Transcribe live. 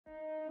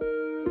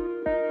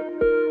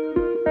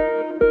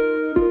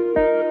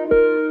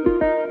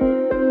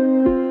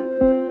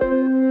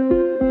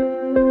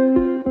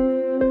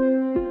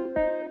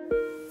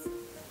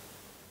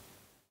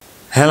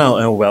Hello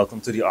and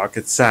welcome to the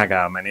Orchid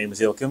Saga. My name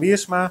is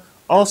Ilke,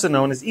 also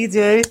known as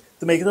EJ,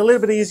 to make it a little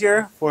bit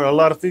easier for a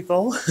lot of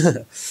people.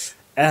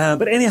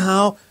 But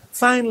anyhow,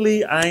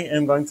 finally I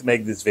am going to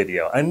make this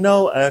video. I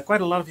know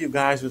quite a lot of you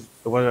guys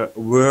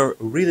were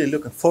really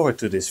looking forward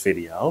to this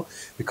video,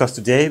 because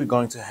today we're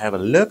going to have a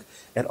look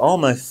at all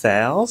my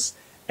phals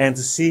and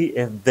to see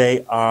if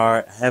they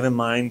have in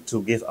mind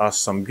to give us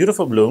some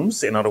beautiful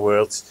blooms. In other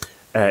words,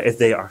 if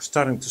they are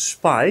starting to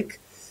spike.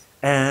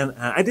 And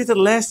I did it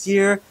last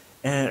year.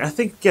 And I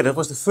think, yeah, that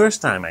was the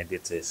first time I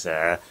did this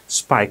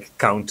spike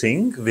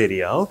counting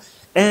video.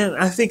 And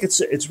I think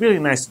it's really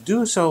nice to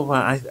do so.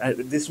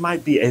 This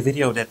might be a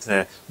video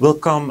that will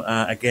come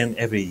again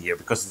every year,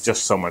 because it's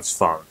just so much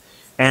fun.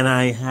 And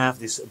I have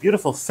this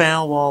beautiful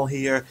Phal Wall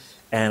here,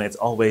 and it's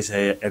always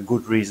a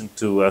good reason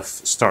to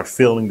start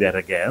filming that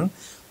again.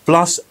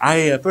 Plus,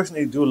 I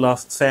personally do love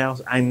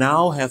phals. I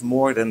now have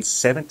more than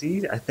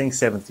 70, I think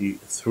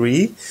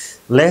 73.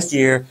 Last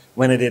year,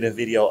 when I did a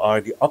video or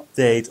the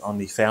update on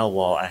the Phal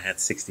Wall, I had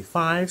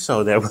 65.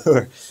 So there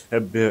were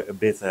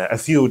a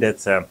few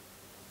that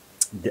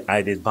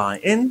I did buy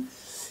in.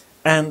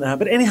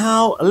 But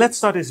anyhow, let's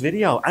start this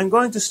video. I'm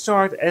going to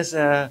start as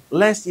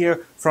last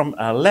year from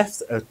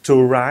left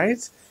to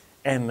right.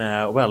 And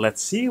well,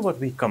 let's see what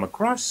we come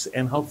across,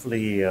 and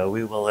hopefully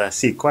we will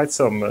see quite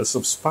some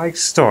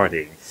spikes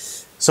starting.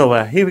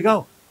 So here we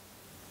go.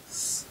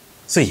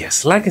 So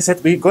yes, like I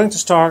said, we're going to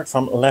start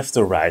from left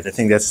to right. I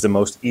think that's the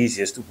most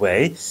easiest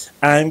way.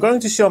 I'm going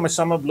to show my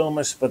summer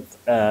bloomers, but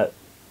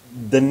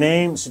the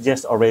name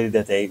suggests already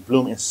that they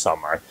bloom in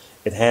summer.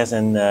 It has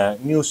a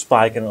new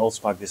spike and an old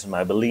spike. This is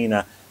my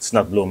Bellina. It's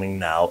not blooming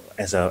now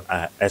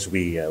as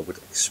we would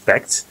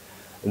expect.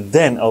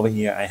 Then over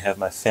here I have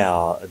my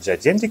Phal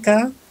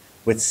Gigantica,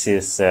 which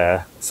is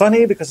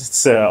funny because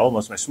it's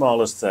almost my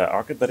smallest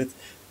orchid, but it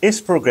is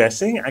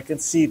progressing. I can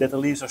see that the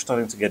leaves are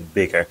starting to get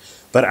bigger,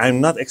 but I'm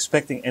not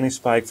expecting any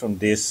spike from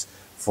this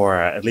for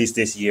at least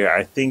this year.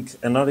 I think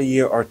another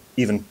year or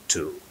even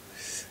two.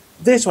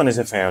 This one is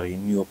a fairly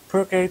new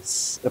orchid,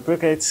 the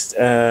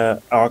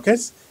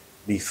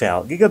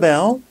Phal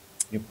Gigabell.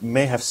 You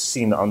may have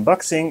seen the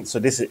unboxing. So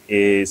this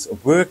is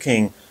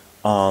working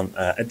on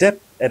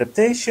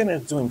adaptation.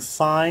 It's doing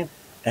fine,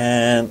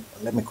 and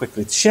let me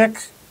quickly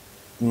check.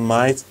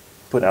 Might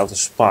put out a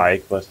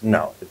spike, but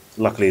no,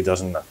 luckily it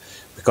doesn't,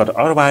 because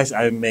otherwise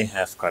I may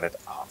have cut it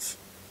off.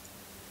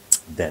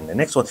 Then the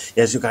next one,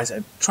 yes, you guys,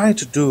 I'm trying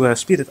to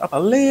speed it up a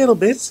little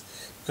bit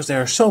because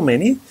there are so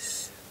many.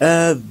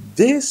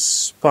 This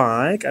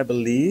spike, I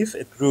believe,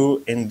 it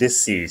grew in this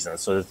season,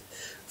 so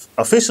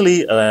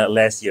officially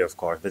last year, of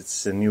course, but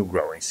it's a new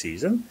growing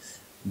season.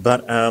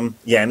 But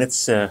yeah, and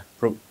it's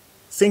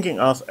thinking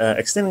of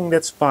extending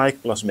that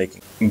spike plus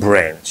making a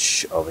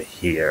branch over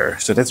here.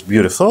 So that's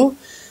beautiful.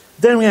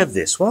 Then we have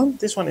this one.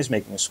 This one is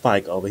making a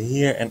spike over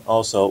here and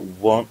also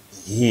one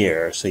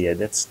here. So yeah,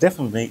 that's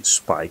definitely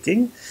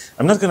spiking.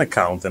 I'm not going to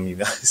count them, you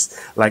guys,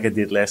 like I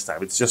did last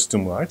time. It's just too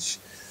much.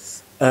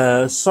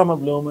 Summer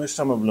bloomer,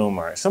 summer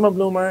bloomer, summer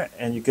bloomer.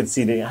 And you can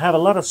see they have a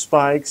lot of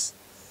spikes,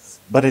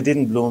 but it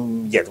didn't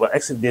bloom yet. Well,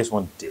 actually this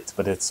one did,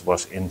 but it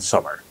was in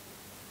summer.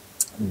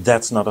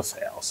 That's not a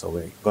phal, so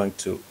we're going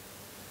to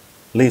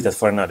leave that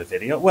for another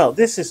video. Well,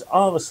 this is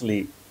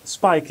obviously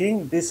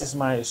spiking. This is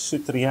my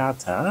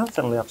Sutriata,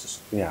 Phalaenopsis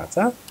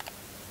Sutriata.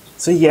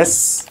 So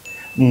yes,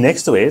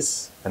 next to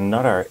it,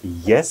 another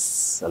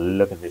yes.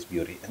 Look at this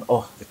beauty. And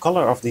oh, the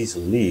color of these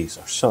leaves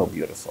are so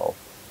beautiful.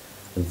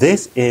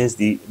 This is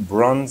the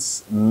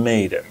Bronze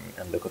Maiden.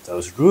 And look at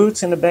those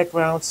roots in the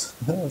background.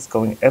 It's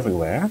going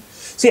everywhere.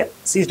 So yeah,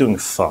 she's doing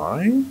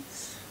fine.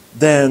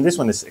 Then this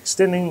one is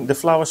extending the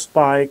flower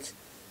spike.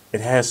 It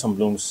has some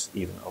blooms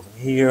even over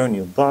here,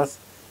 new bud,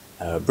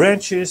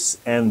 branches,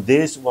 and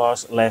this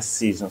was last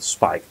season's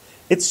spike.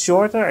 It's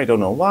shorter, I don't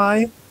know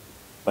why,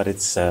 but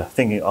it's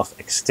thinking of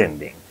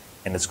extending.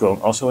 And it's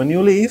growing also a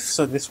new leaf,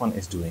 so this one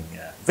is doing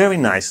very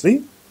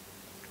nicely.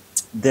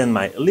 Then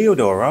my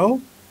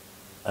Leodoro,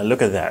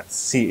 look at that,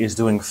 she is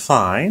doing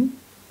fine.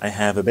 I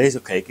have a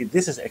basil cake.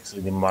 This is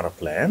actually the mother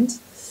plant,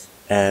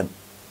 and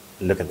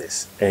look at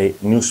this, a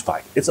new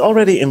spike. It's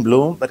already in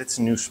bloom, but it's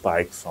a new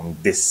spike from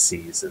this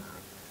season.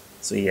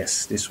 So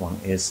yes, this one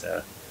is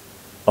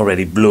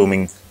already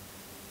blooming,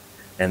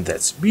 and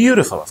that's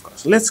beautiful, of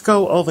course. Let's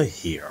go over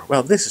here.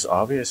 Well, this is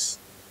obvious.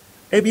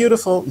 A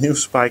beautiful new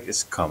spike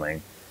is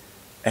coming.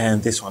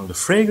 And this one, the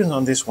fragrance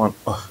on this one,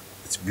 oh,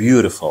 it's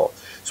beautiful.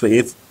 So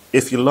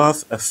if you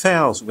love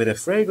phals with a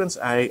fragrance,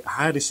 I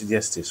highly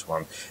suggest this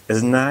one.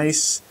 It's a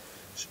nice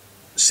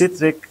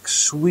citric,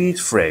 sweet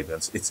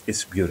fragrance.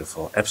 It's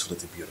beautiful,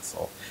 absolutely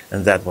beautiful.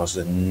 And that was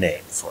the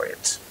name for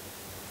it.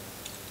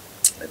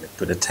 Let me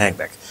put the tag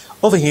back.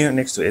 Over here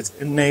next to it,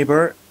 a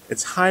neighbor.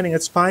 It's hiding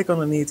its spike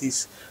underneath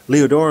his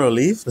Leodoro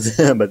leaf,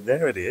 but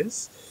there it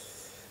is.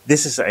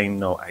 This is a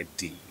no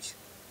ID.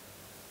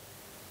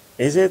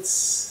 Is it?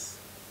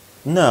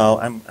 No,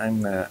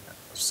 I'm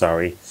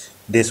sorry.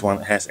 This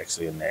one has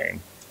actually a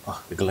name.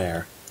 Oh, the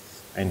glare.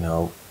 I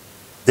know.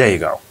 There you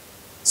go.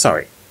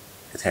 Sorry.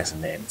 It has a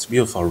name. It's a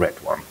beautiful red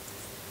one.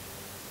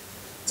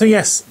 So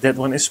yes, that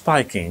one is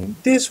spiking.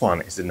 This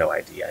one is the no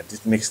idea. I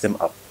did mix them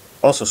up.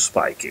 Also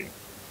spiking.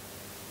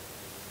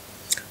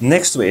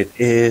 Next to it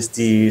is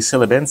the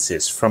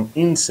Phalaenopsis from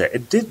Inse.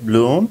 It did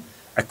bloom.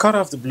 I cut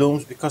off the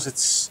blooms because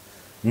it's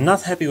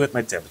not happy with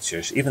my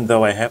temperatures. Even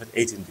though I have it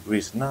 18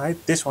 degrees at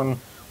night, this one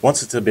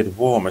wants it a bit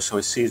warmer.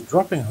 So she's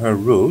dropping her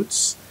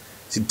roots.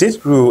 She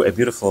did grow a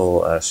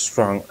beautiful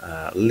strong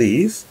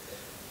leaf.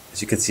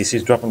 As you can see,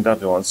 she's dropping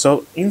that one.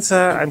 So Inse,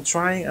 I'm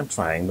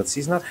trying, but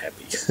she's not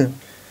happy.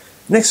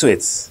 Next to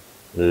it,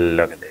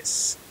 look at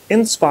this.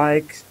 In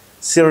spike,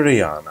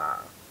 Syriana.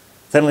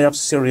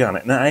 Phalaenopsis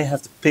Syriana. Now I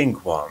have the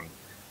pink one.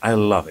 I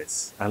love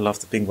it. I love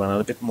the pink one a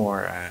little bit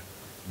more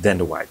than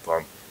the white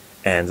one.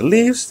 And the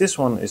leaves, this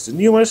one is the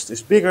newest,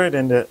 is bigger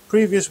than the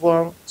previous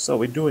one. So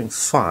we're doing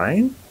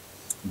fine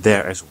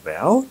there as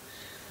well.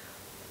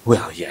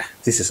 Well, yeah,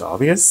 this is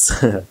obvious.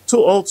 2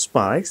 old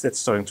spikes that's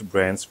starting to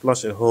branch,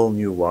 plus a whole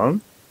new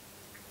one.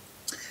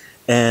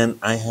 And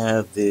I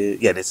have the,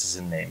 yeah, this is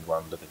a named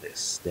one. Look at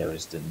this. There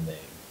is the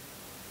name.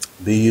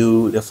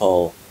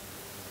 Beautiful.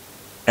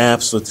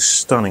 Absolutely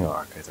stunning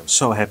orchid. I'm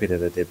so happy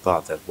that I did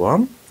bought that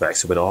one. Well,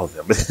 actually with all of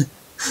them.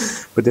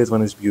 But that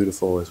one is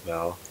beautiful as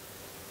well.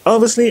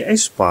 Obviously a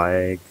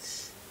spike.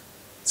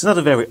 It's not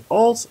a very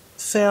old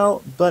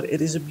Phal, but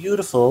it is a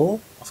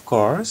beautiful, of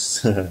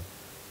course.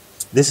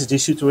 This is the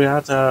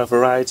Suturiata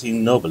variety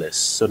Nobilis,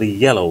 so the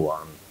yellow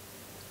one.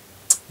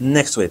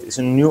 Next to it is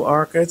a new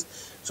orchid,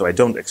 so I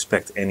don't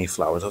expect any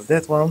flowers of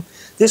that one.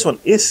 This one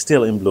is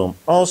still in bloom,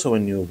 also a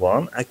new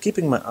one. I'm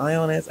keeping my eye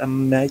on it. I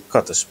might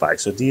cut the spike,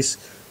 so these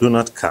do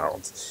not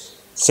count.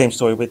 Same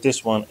story with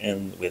this one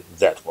and with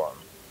that one.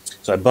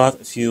 So I bought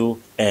a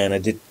few and I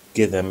did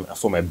give them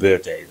for my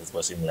birthday. That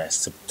was in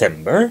last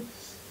September.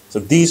 So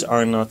these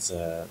are not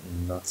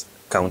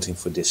counting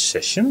for this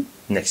session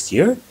next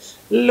year.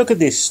 Look at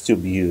these 2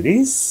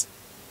 beauties.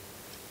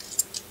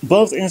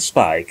 Both in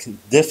spike.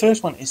 The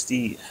first one is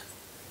the,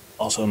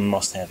 also a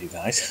must-have, you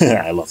guys.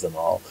 I love them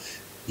all.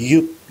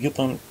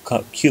 Yupon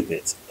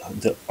Cupid.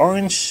 The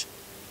orange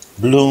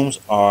blooms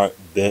are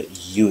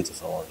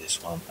beautiful on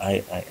this one.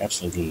 I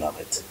absolutely love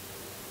it.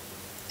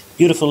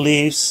 Beautiful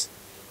leaves.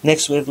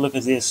 Next to it, look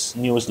at this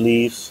newest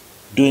leaf.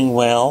 Doing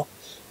well.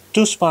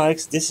 2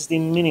 spikes. This is the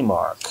mini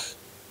mark.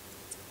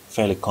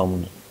 Fairly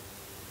common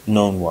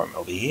known one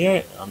over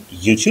here on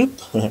YouTube.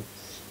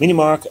 Mini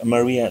mark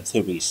Maria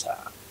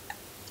Theresa.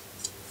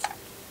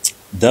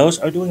 Those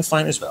are doing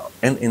fine as well,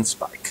 and in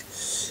spike.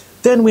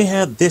 Then we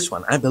have this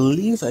one. I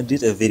believe I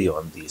did a video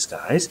on these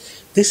guys.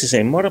 This is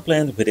a mother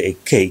plant with a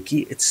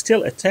keiki. It's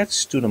still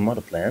attached to the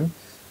mother plant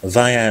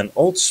via an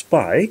old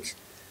spike,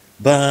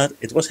 but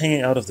it was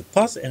hanging out of the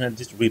pot and I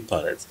did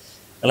repot it.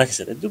 And like I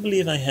said, I do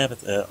believe I have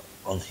it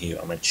on here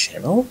on my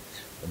channel,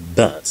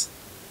 but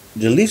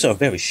the leaves are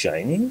very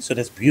shiny, so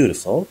that's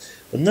beautiful,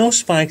 but no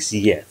spikes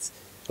yet.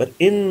 But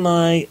in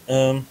my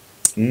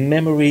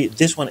memory,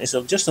 this one is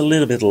just a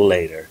little bit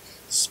later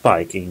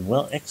spiking.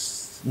 Well,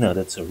 no,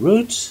 that's a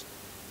root.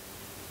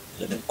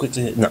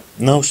 Quickly,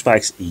 no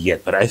spikes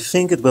yet, but I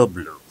think it will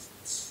bloom.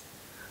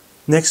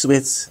 Next to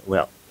it,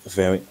 well,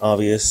 very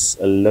obvious.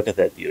 Look at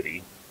that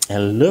beauty,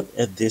 and look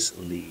at this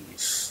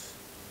leaf.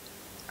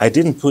 I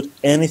didn't put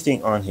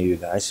anything on here, you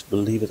guys,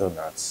 believe it or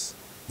not.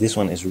 This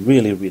one is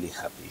really, really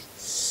happy.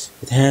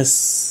 It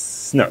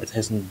has, no, it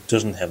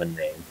doesn't have a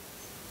name.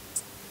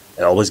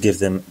 I always give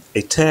them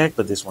a tag,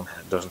 but this one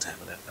doesn't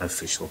have an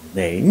official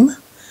name.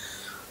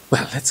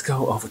 Well, let's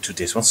go over to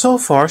this one. So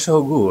far,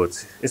 so good,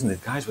 isn't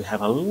it, guys? We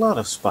have a lot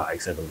of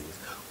spikes, I believe.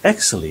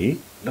 Actually,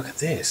 look at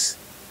this.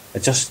 I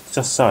just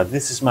saw it.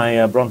 This is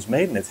my bronze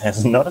maiden. It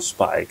has another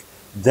spike.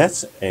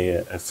 That's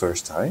a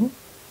first time.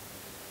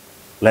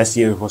 Last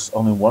year it was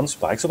only 1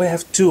 spike, so we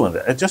have 2 on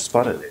it. I just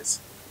spotted it.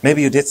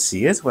 Maybe you did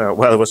see it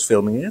while I was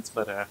filming it,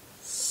 but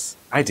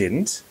I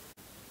didn't.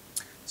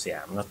 So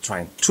yeah, I'm not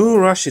trying to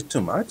rush it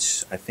too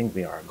much. I think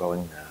we are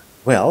going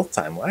well,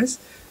 time-wise.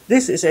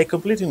 This is a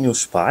completely new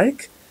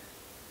spike.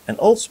 An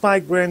old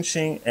spike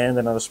branching and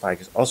another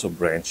spike is also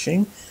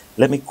branching.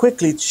 Let me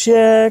quickly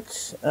check.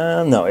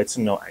 No, it's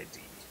no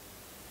ID.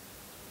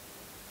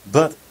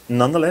 But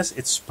nonetheless,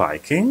 it's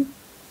spiking.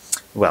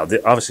 Well,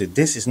 obviously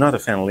this is not a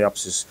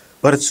Phalaenopsis,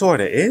 but it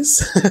sorta is.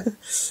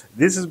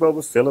 This is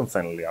Bobophyllum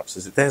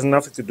Phalaenopsis. It has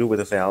nothing to do with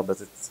a Phal,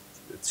 but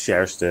it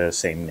shares the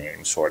same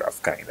name, sort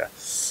of, kinda.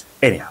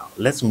 Anyhow,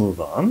 let's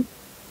move on.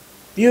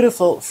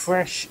 Beautiful,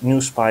 fresh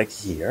new spike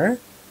here.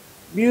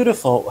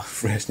 Beautiful,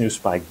 fresh new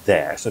spike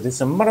there. So this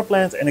is a mother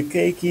plant and a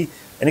keiki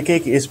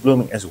is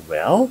blooming as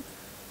well.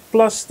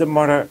 Plus the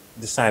mother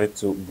decided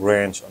to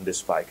branch on this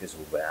spike as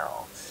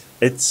well.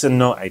 It's a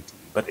no ID,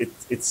 but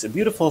it's a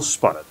beautiful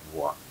spotted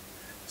one.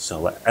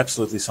 So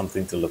absolutely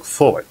something to look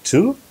forward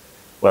to.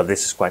 Well,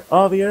 this is quite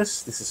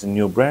obvious. This is a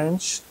new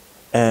branch.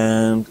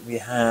 And we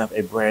have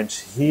a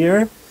branch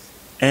here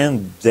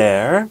and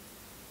there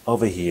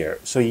over here.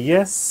 So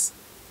yes,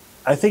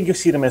 I think you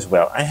see them as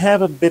well. I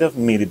have a bit of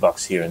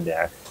mealybugs here and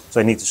there,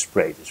 so I need to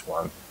spray this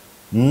one.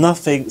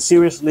 Nothing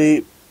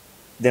seriously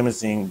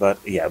damaging, but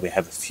yeah, we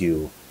have a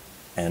few.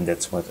 And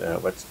that's what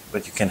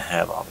you can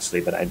have,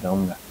 obviously, but I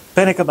don't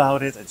panic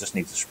about it, I just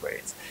need to spray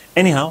it.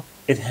 Anyhow,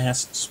 it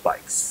has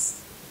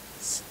spikes.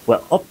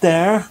 Well, up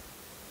there,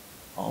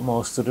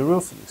 almost to the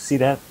roof, you see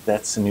that?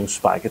 That's a new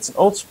spike. It's an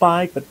old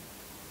spike, but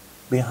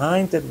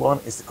behind that one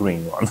is the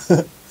green one.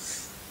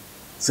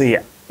 So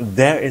yeah,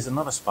 there is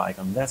another spike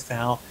on that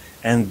Phal,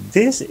 and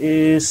this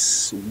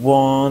is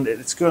one that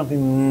it's currently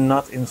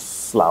not in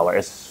flower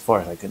as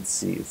far as I can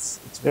see.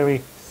 It's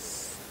very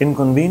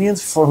inconvenient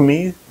for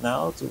me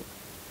now to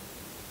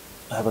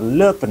have a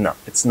look, but no,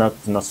 it's not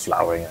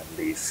flowering, I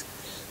believe.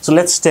 So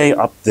let's stay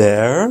up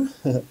there.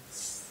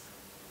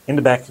 In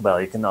the back, well,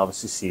 you can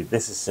obviously see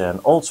this is an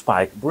old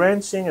spike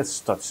branching. It's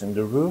touching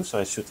the roof, so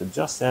I should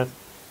adjust that.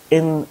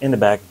 In the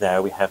back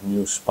there, we have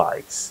new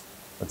spikes.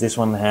 But this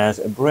one has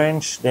a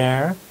branch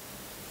there,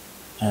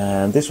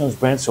 and this one's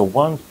branch. So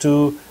 1,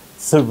 2,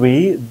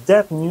 3.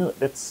 That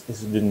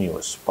is the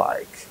newest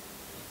spike.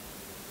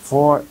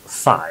 4,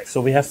 5.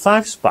 So we have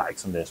 5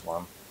 spikes on this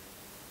one.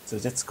 So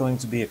that's going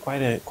to be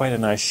quite a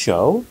nice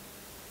show.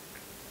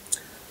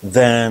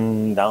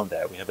 Then down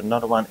there we have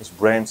another one is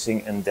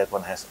branching, and that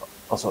one has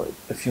also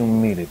a few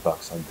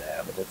mealybugs on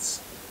there, but that's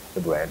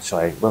the branch, so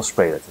I will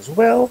spray that as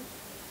well.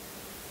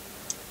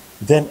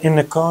 Then in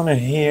the corner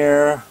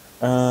here,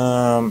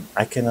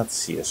 I cannot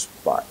see a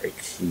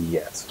spike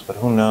yet, but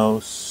who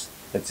knows?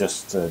 I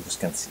just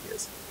can't see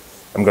it.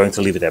 I'm going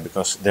to leave it there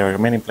because there are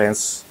many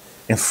plants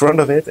in front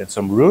of it and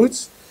some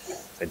roots.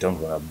 I don't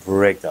want to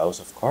break those,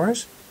 of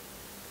course.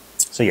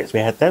 So yes, we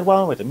had that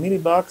one with the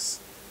mealybugs.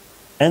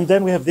 And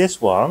then we have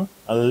this one.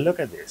 Look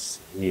at this.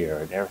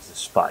 Here, there's the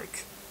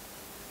spike.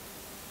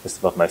 Just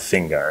above my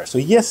finger. So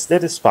yes,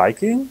 that is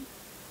spiking.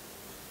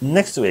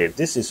 Next to it,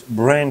 this is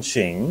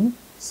branching.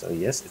 So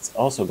yes, it's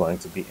also going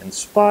to be in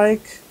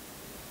spike.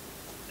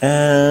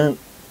 And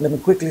let me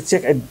quickly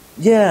check.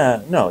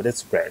 Yeah, no,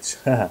 that's branch.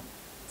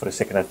 For a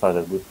second I thought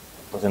it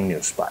was a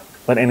new spike.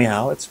 But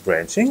anyhow, it's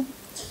branching.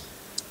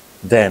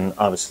 Then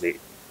obviously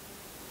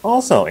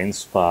also in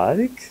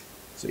spike.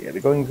 So yeah,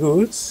 they're going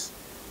good.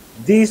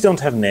 These don't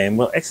have name.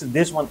 Well, actually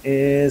this one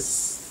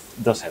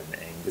does have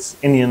name. This is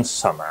Indian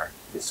Summer.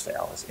 This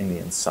Phal is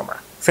Indian Summer.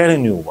 Fairly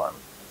new one.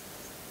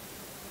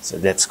 So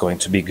that's going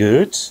to be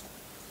good.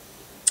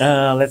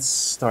 Let's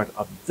start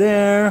up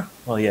there.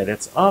 Well, yeah,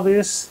 that's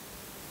obvious.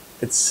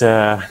 It's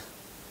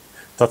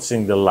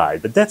touching the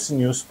light, but that's a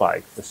new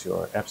spike for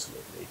sure,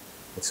 absolutely.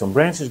 With some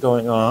branches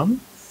going on,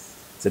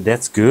 so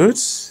that's good.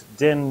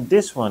 Then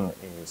this one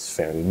is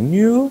fairly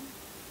new.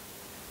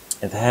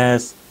 It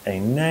has a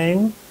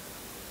name.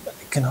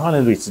 I can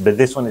hardly reach it, but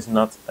this one is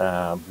not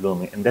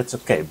blooming, and that's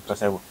okay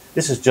because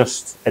this is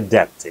just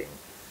adapting.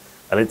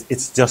 Well,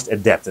 it's just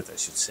adapted, I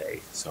should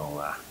say.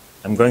 So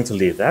I'm going to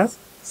leave that.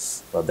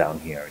 Well, down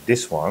here,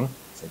 this one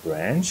is a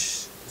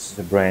branch. This is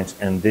a branch,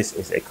 and this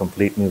is a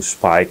complete new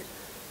spike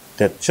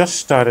that just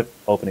started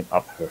opening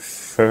up her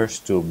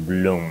first 2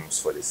 blooms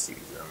for this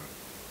season.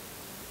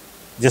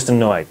 Just a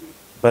no idea,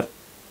 but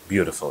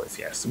beautiful if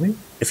you ask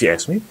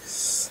me.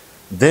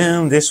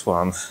 Then this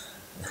one,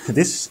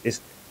 this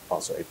is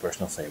also a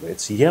personal favorite.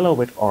 It's yellow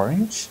with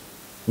orange.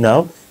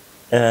 No,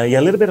 yeah,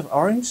 a little bit of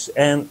orange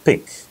and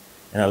pink.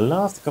 And I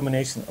love the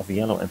combination of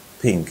yellow and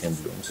pink in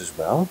blooms as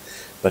well.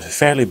 But a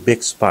fairly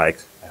big spike,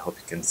 I hope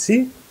you can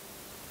see.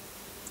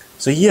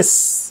 So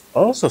yes,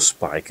 also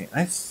spiking.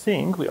 I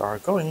think we are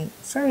going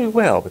very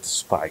well with the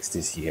spikes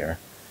this year.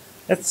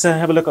 Let's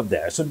have a look up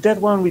there. So that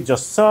one we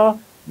just saw.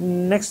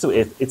 Next to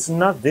it, it's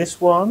not this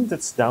one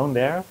that's down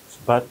there,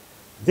 but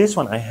this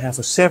one I have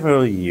for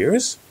several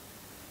years.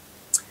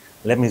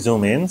 Let me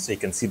zoom in so you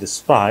can see the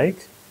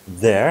spike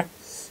there.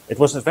 It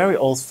was a very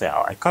old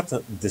Phal. I cut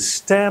the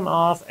stem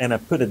off and I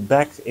put it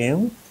back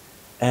in.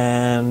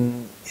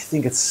 And I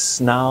think it's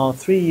now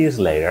 3 years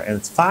later and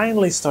it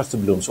finally starts to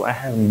bloom. So I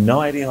have no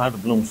idea how the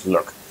blooms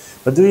look.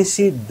 But do you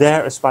see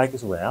there a spike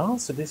as well?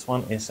 So this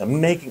one is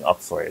making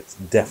up for it,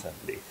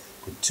 definitely.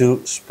 With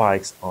 2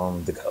 spikes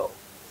on the go.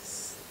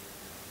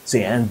 So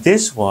yeah, and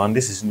this one,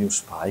 this is a new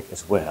spike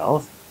as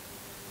well.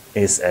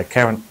 Is a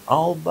Karen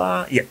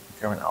Alba. Yeah,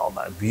 Karen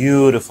Alba. A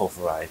beautiful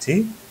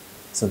variety.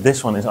 So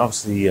this one is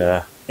obviously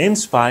in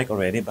spike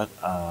already, but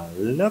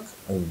look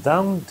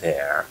down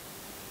there.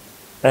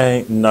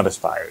 Another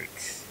spike.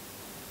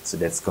 So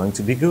that's going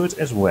to be good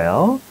as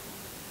well.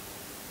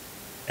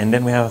 And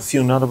then we have a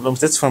few other blooms.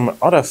 That's from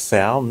other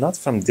Phal, not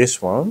from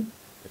this one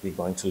that we're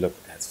going to look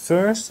at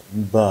first.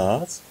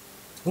 But,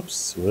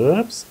 whoops,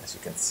 as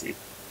you can see,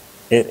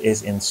 it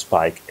is in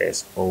spike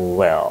as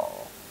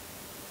well.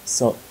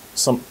 So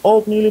some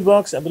old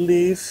mealybugs, I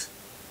believe.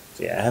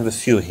 So yeah, I have a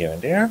few here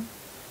and there.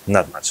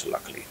 Not much,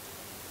 luckily.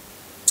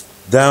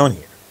 Down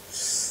here.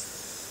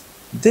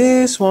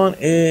 This one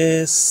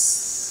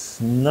is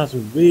not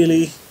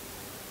really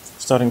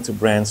starting to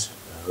branch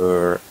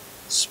her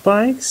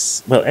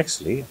spikes. Well,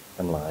 actually,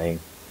 I'm lying.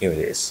 Here it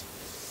is.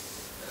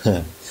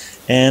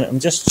 And I'm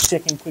just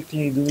checking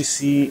quickly. Do we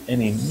see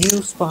any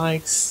new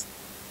spikes?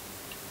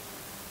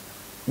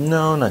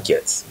 No, not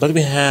yet. But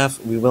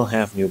we will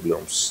have new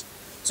blooms.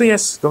 So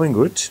yes, going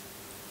good.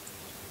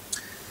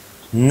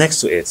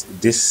 Next to it,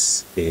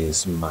 this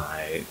is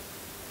my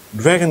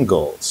Dragon's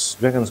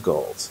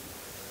Gold.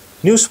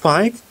 New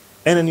spike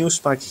and a new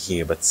spike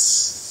here, but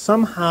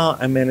somehow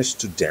I managed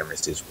to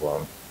damage this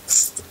one.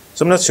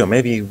 So I'm not sure,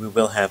 maybe we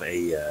will have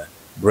a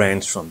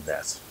branch from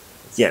that.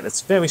 Yeah,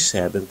 that's very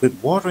sad, but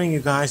with watering,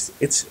 you guys,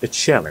 it's a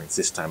challenge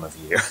this time of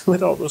year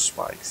with all those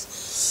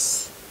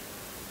spikes.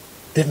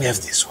 Then we have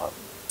this one.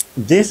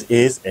 This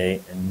is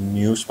a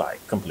new spike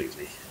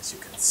completely, as you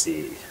can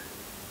see.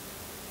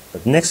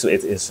 But next to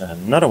it is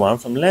another one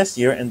from last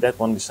year, and that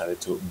one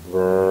decided to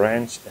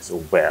branch as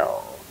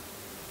well.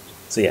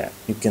 So yeah,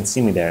 you can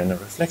see me there in the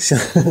reflection.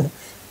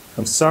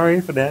 I'm sorry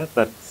for that,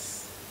 but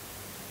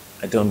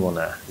I don't want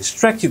to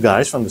distract you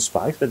guys from the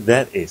spikes, but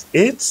that is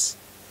it.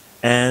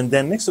 And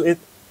then next to it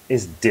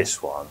is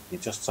this one. You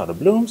just saw the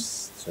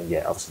blooms. So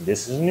yeah, obviously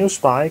this is a new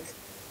spike.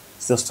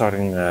 Still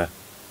starting to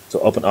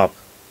open up.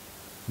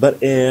 But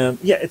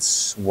yeah,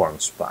 it's one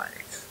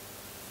spike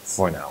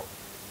for now.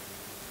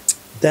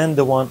 Then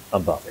the one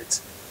above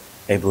it.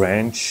 A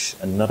branch,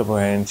 another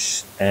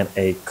branch, and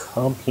a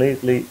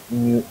completely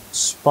new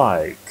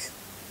spike.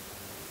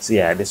 So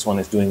yeah, this one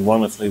is doing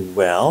wonderfully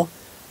well.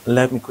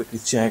 Let me quickly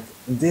check.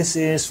 This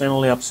is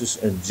Phalaenopsis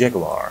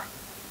Jaguar.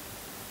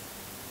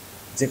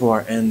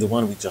 And the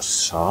one we just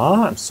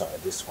saw, I'm sorry,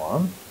 this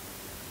one.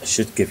 I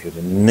should give you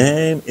the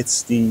name.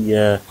 It's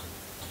the,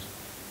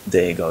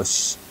 there you go,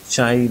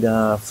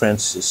 Chida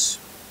Francis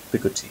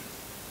Picotti.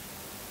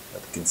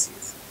 But you can see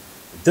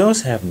it.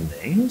 Those have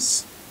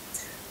names.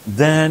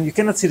 Then you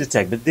cannot see the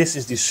tag, but this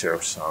is the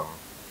surf song.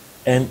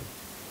 And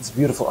it's a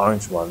beautiful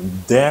orange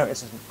one. There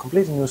is a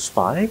completely new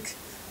spike.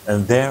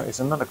 And there is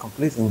another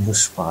completely new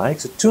spike.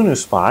 So two new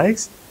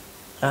spikes.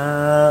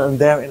 And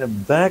there in the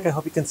back, I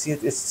hope you can see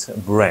it, it's a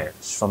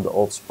branch from the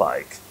old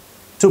spike.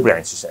 Two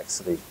branches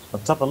actually. On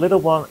top a little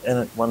one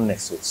and one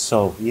next to it.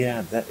 So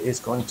yeah, that is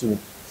going to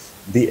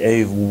be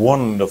a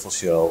wonderful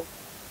show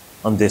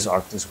on this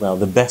orchid as well.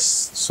 The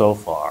best so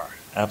far,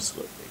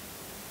 absolutely.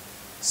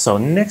 So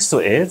next to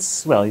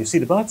it, well, you see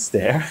the buds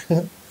there.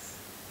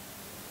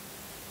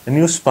 A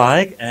new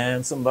spike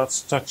and some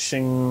buds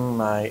touching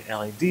my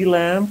LED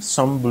lamp,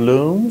 some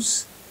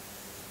blooms.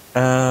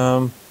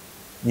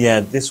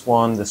 Yeah, this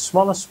one, the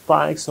smallest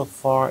spike so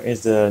far,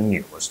 is the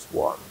newest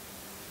one.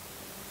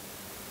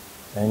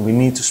 And we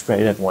need to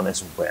spray that one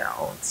as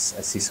well.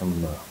 I see some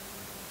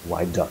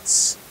white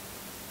dots.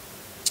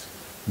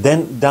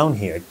 Then down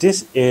here,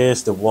 this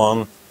is the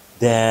one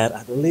that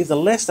I believe the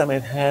last time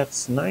it had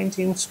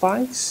 19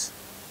 spikes.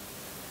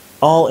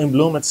 All in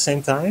bloom at the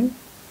same time.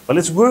 Well,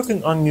 it's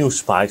working on new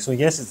spikes, so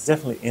yes, it's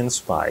definitely in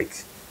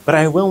spike. But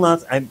I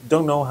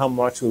don't know how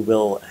much we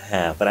will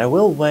have, but I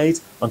will wait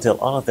until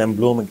all of them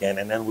bloom again,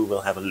 and then we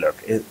will have a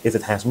look if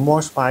it has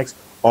more spikes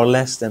or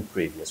less than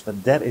previous.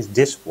 But that is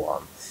this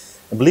one.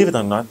 And believe it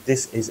or not,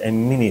 this is a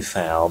mini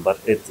Phal, but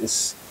it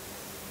is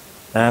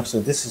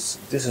absolutely,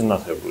 this is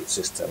not her root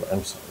system.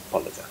 I'm sorry,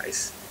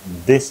 apologize.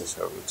 This is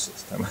her root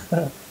system.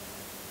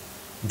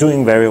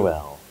 Doing very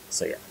well,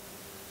 so yeah.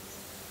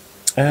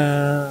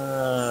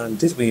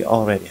 Did we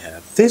already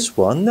have this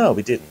one? No,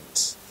 we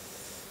didn't.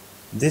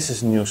 This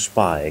is a new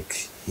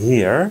spike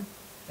here.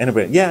 And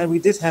yeah, we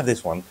did have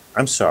this one.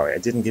 I'm sorry, I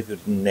didn't give you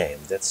the name.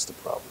 That's the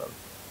problem.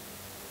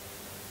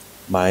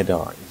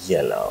 Midar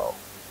Yellow.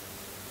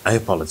 I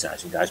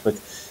apologize, you guys, but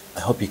I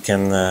hope you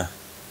can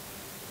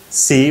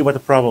see what the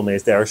problem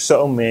is. There are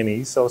so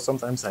many, so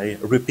sometimes I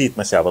repeat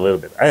myself a little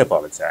bit. I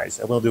apologize.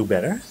 I will do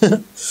better.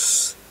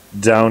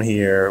 Down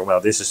here,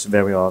 well, this is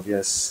very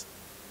obvious.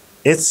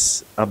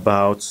 It's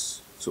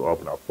about to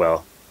open up.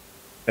 Well,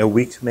 a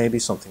week maybe,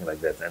 something like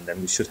that, and then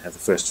we should have the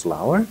first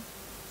flower.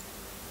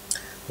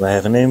 Do I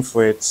have a name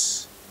for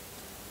it?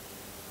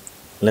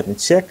 Let me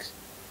check.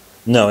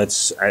 No, it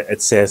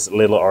says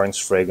Little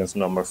Orange Fragrance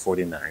number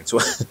 49,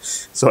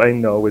 so I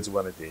know which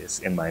one it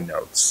is in my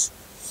notes.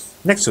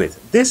 Next to it,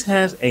 this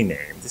has a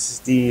name. This is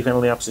the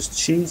Phalaenopsis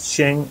Chi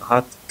Cheng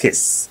Hot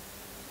Kiss,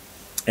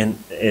 and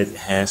it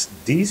has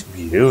these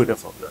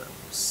beautiful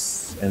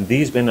blooms, and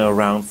these been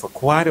around for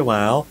quite a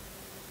while.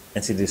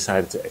 And she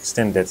decided to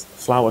extend that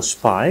flower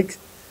spike,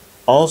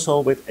 also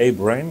with a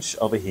branch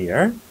over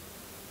here.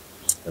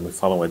 Then we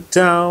follow it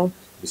down.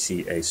 We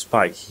see a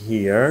spike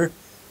here.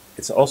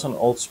 It's also an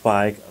old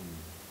spike,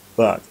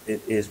 but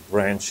it is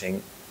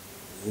branching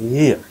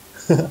here.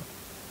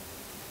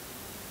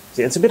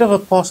 See, it's a bit of a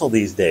puzzle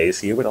these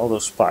days here with all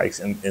those spikes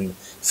and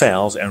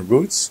Phals and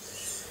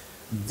roots.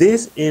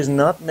 This is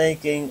not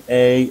making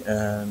a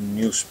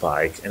new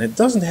spike, and it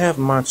doesn't have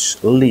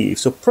much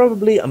leaves, so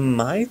probably I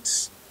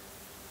might.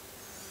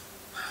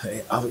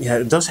 Yeah,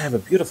 it does have a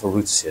beautiful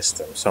root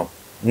system, so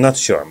I'm not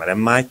sure, but I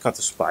might cut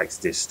the spikes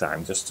this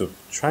time just to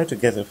try to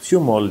get a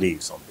few more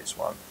leaves on this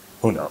one.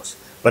 Who knows?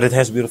 But it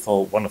has a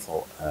beautiful,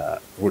 wonderful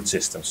root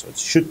system, so it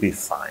should be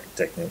fine,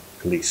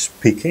 technically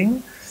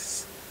speaking.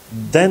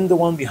 Then the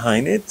one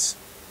behind it,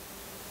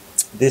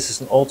 this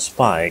is an old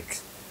spike.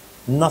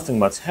 Nothing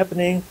much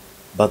happening,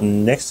 but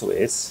next to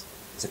it is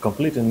a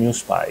completely new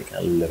spike,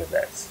 and look at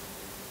that.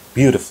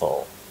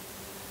 Beautiful.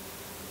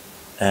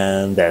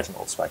 And there's an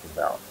old spike as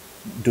well.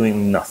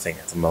 Doing nothing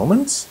at the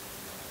moment.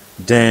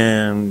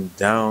 Then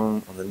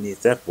down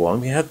underneath that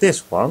one we have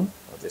this one.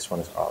 Well, this one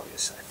is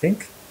obvious, I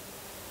think.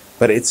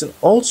 But it's an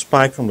old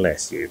spike from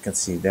last year. You can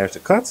see there's a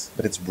cut,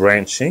 but it's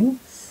branching.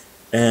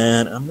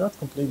 And I'm not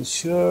completely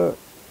sure.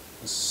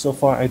 So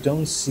far I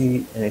don't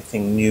see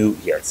anything new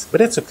yet. But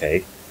that's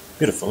okay.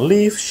 Beautiful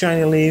leaf,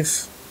 shiny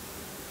leaf.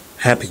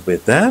 Happy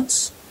with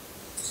that.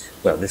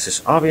 Well, this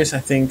is obvious, I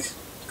think.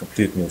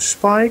 Complete new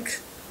spike.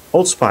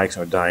 Old spikes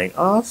are dying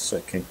off, so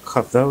I can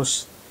cut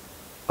those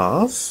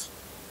off.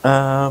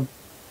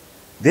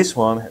 This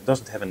one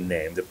doesn't have a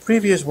name. The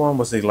previous one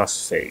was the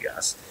Las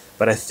Vegas.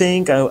 But I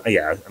think,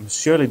 I'm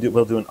surely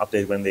will do an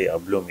update when they are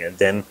blooming, and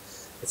then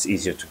it's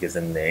easier to give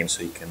them names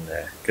so you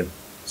can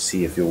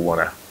see if you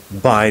want to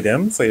buy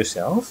them for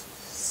yourself.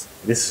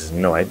 This is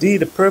no ID,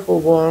 the purple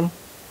one.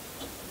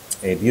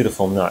 A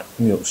beautiful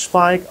new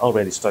spike,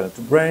 already starting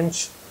to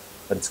branch,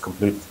 but it's a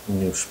complete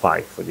new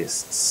spike for this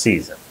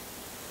season.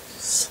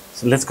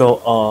 So let's go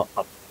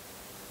up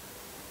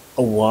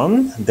a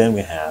one. Then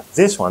we have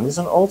this one. This is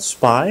an old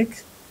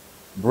spike,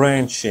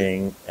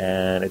 branching,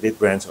 and it did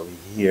branch over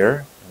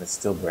here. It's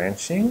still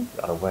branching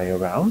the other way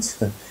around.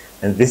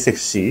 And this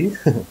is C.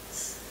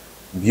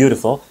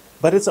 Beautiful.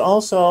 But it's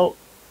also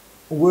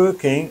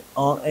working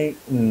on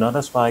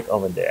another spike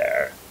over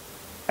there.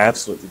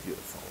 Absolutely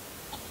beautiful.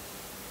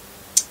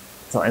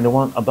 So, and the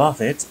one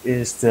above it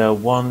is the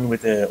one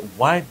with the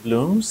white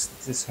blooms.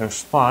 This is her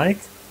spike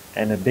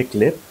and a big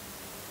lip,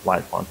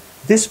 white one.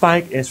 This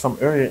spike is from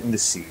earlier in the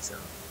season.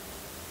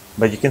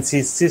 But you can see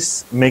it's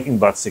just making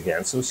buds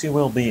again, so she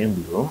will be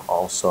in bloom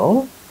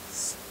also.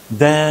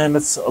 Then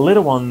it's a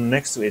little one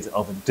next to it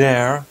over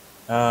there.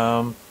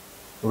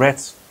 Red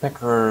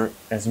Pecker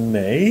as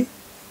May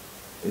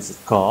is it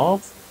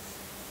called.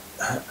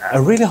 I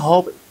really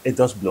hope it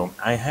does bloom.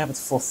 I have it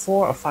for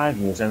 4 or 5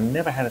 years and I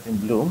never had it in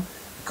bloom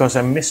because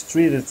I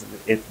mistreated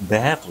it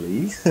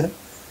badly.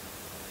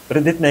 But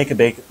it did make a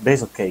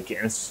basil cake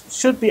and it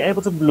should be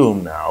able to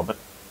bloom now. But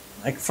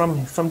like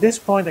from this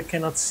point I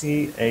cannot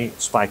see a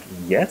spike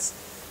yet.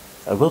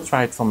 I will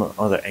try it from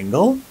another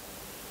angle.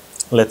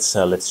 Let's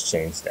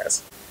change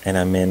that. And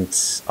I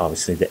meant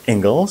obviously the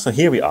angle. So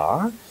here we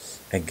are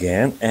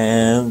again,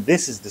 and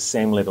this is the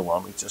same little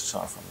one we just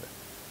saw from the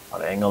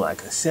other angle.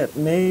 Like I said,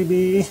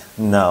 maybe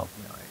no,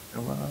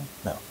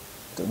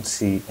 don't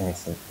see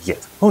anything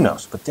yet. Who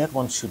knows? But that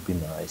one should be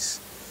nice.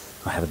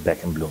 I'll have it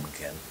back in bloom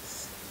again.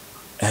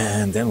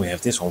 And then we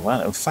have this one.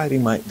 While I'm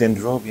fighting my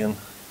dendrobium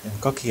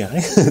and cocky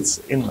eye, it's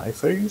in my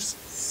face.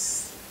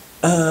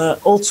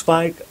 Old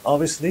spike,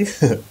 obviously,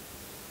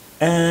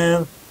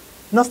 and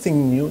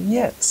nothing new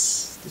yet.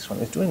 This one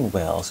is doing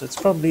well, so it's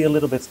probably a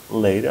little bit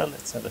later.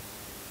 Let's have a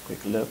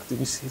quick look. Do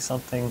we see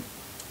something?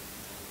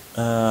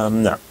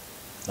 No,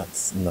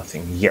 that's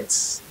nothing yet.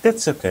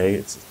 That's okay.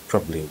 It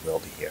probably will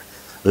be here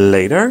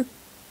later.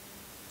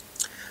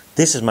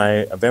 This is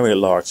my very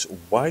large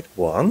white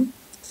one.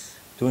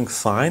 Doing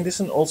fine. This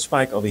is an old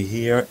spike over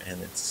here,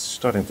 and it's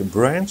starting to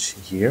branch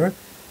here,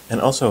 and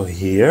also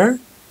here.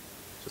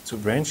 So 2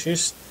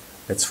 branches.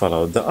 Let's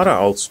follow the other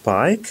old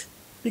spike.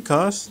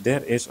 Because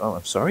there is,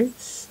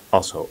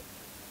 also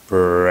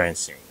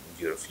branching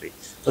beautifully.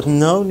 But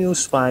no new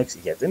spikes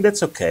yet, and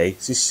that's okay.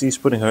 She's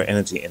putting her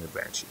energy in the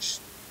branches.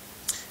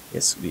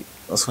 Yes, we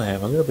also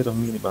have a little bit of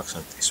mealybugs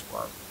on this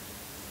one.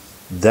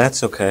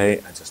 That's okay,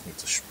 I just need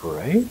to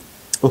spray.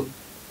 Oh,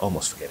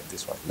 almost forgetting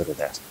this one, look at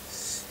that.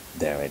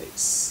 There it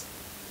is.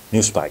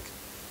 New spike.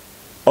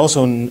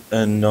 Also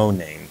a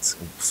no-named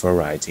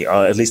variety,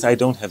 or at least I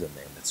don't have the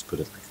name, let's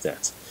put it like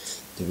that.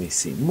 Do we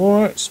see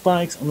more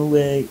spikes on the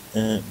way?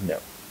 No,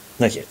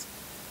 not yet.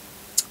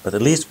 But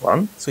at least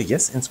one. So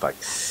yes, in spike.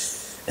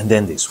 And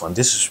then this one.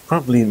 This is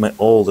probably my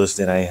oldest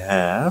that I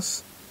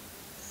have.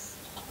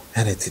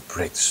 And it did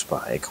break the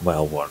spike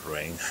while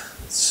watering.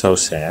 It's so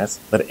sad.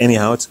 But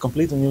anyhow, it's a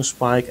completely new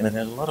spike and it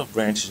has a lot of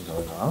branches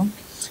going on.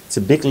 It's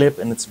a big lip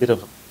and it's a bit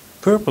of a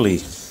purpley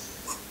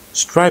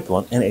striped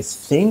one. And I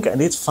think I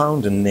did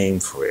found a name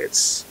for it.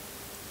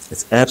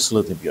 It's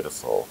absolutely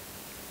beautiful.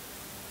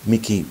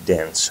 Mickey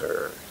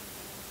Dancer.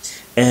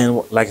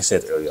 And like I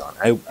said earlier on,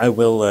 I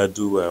will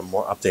do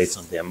more updates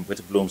on them with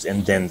the blooms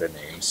and then the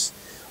names.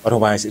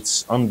 Otherwise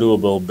it's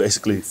undoable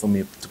basically for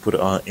me to put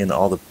in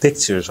all the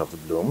pictures of the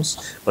blooms,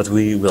 but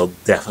we will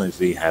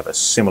definitely have a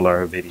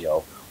similar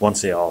video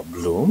once they all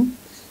bloom.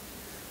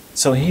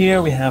 So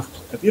here we have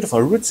a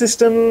beautiful root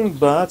system,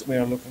 but we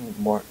are looking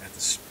more at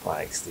the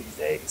spikes these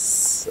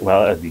days.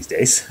 Well, these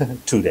days,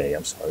 today,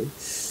 I'm sorry.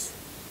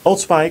 Old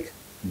spike,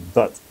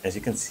 but as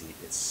you can see,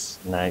 it's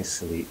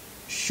nicely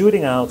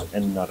shooting out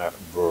another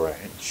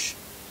branch.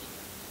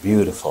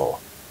 Beautiful.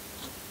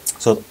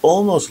 So it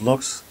almost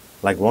looks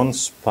like one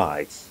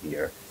spike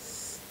here.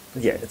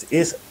 But yeah, it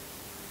is,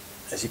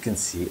 as you can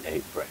see,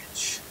 a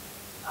branch.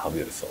 How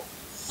beautiful.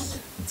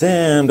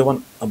 Then the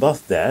one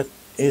above that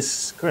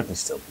is currently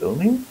still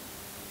blooming.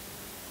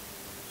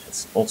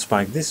 It's an old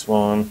spike, this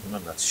one.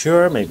 I'm not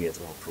sure, maybe it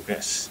will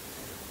progress.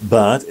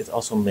 But it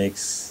also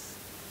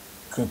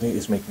currently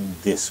is making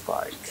this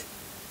spike.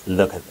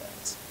 Look at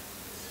that.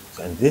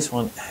 So, and this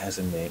one has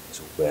a name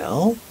as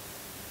well.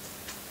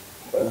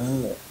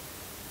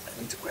 I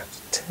need to grab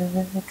the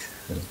tag.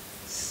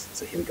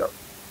 So here we go.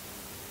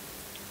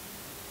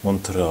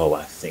 Montreux,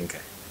 I think I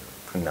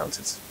pronounce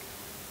it.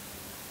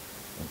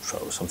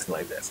 Montreux, something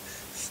like that.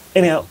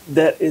 Anyhow,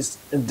 that is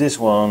this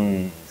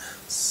one.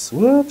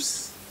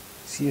 Whoops.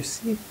 You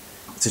see?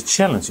 It's a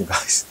challenge, you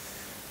guys,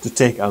 to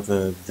take out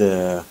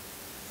the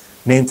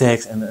name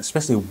tags, and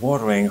especially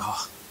watering.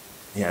 Oh,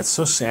 yeah, it's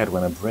so sad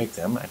when I break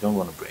them. I don't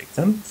want to break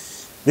them.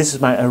 This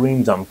is my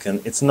Arene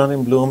Dumpkin. It's not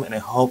in bloom, and I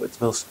hope it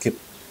will keep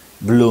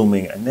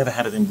blooming. I never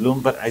had it in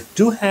bloom, but I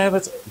do have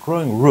it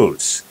growing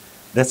roots.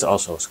 That's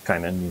also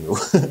kind of new.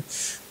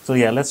 So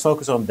yeah, let's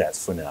focus on that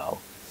for now.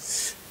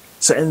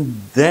 So,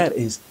 and that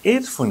is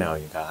it for now,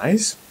 you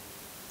guys.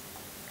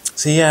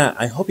 So yeah,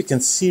 I hope you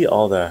can see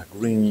all the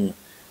green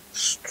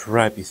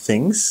stripy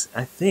things.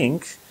 I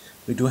think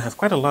we do have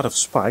quite a lot of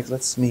spikes.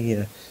 Let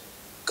me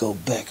go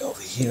back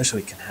over here so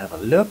we can have a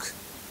look.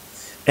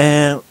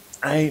 And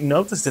I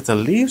noticed that the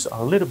leaves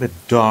are a little bit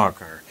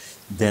darker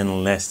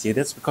than last year.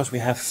 That's because we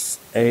have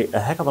a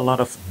heck of a lot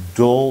of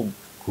dull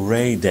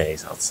gray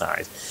days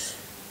outside.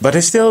 But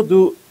they still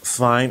do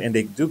fine, and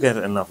they do get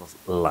enough of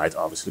light,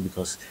 obviously,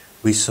 because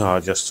we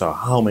just saw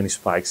how many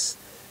spikes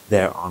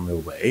there on the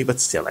way. But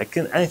still, I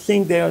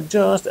think they are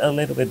just a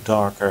little bit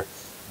darker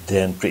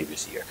than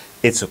previous year.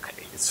 It's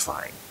okay, it's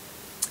fine.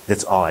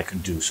 That's all I can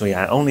do. So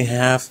yeah, I only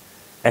have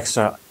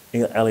extra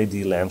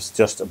LED lamps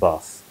just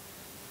above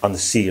on the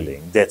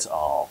ceiling. That's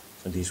all.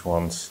 So these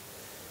ones,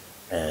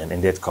 and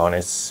in that corner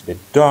it's a bit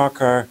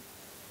darker.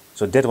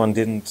 So that one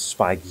didn't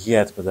spike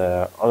yet, but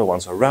the other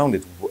ones around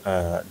it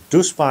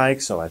do spike.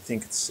 So I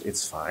think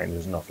it's fine.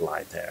 There's enough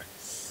light there.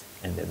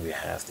 And then we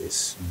have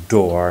this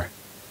door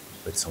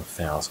with some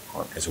phals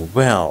on as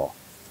well.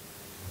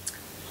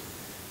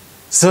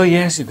 So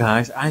yes, you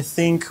guys, I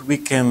think we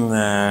can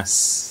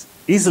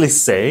easily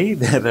say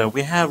that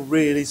we have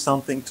really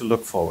something to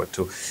look forward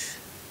to.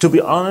 To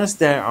be honest,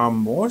 there are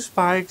more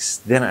spikes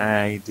than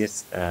I did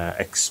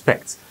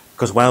expect.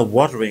 Because while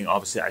watering,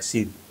 obviously, I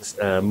see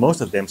most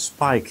of them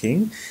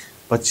spiking,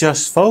 but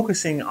just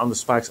focusing on the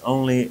spikes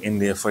only in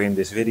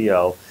this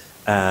video,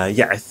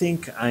 yeah, I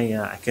think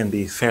I can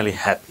be fairly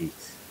happy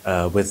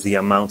with the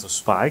amount of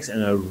spikes,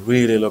 and I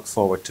really look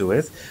forward to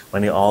it.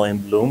 When they're all in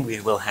bloom, we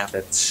will have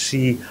that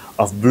sea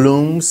of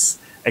blooms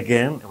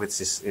again,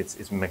 which is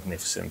it's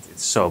magnificent.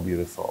 It's so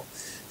beautiful.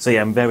 So yeah,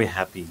 I'm very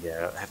happy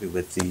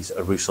with these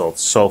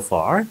results so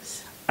far.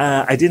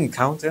 I didn't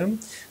count them,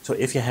 so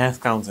if you have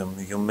counted them,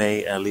 you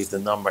may leave the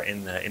number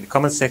in the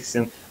comment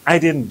section. I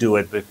didn't do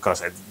it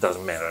because it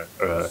doesn't matter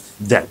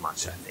that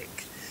much, I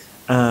think.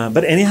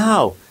 But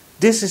anyhow,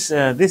 this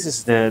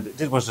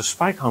was the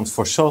spike hunt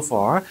for so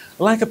far.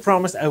 Like I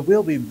promised, I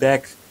will be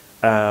back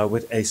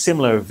with a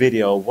similar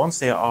video once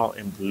they are all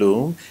in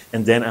bloom,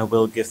 and then I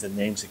will give the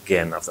names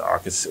again of the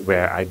orchids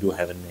where I do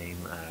have a name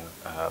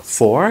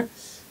for.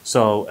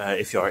 So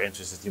if you are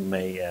interested, you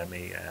may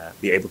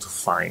be able to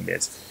find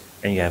it,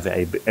 and you have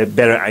a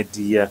better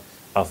idea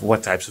of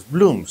what types of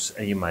blooms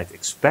you might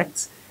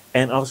expect.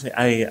 And obviously,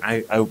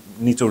 I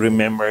need to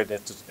remember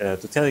that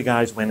to tell you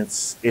guys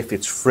if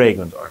it's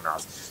fragrant or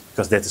not,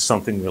 because that is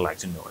something we like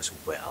to know as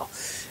well.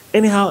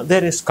 Anyhow,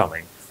 that is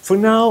coming. For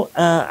now,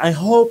 I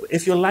hope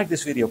if you like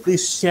this video,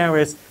 please share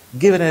it,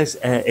 give it as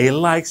a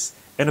likes,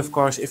 and of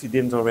course, if you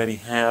didn't already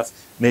have,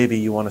 maybe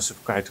you want to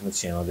subscribe to my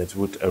channel. That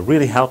would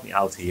really help me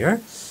out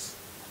here.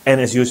 And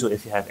as usual,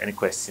 if you have any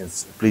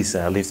questions, please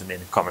leave them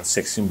in the comment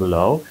section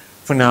below.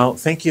 For now,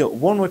 thank you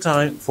one more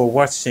time for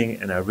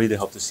watching, and I really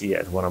hope to see you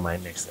at one of my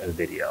next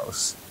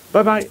videos.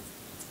 Bye bye!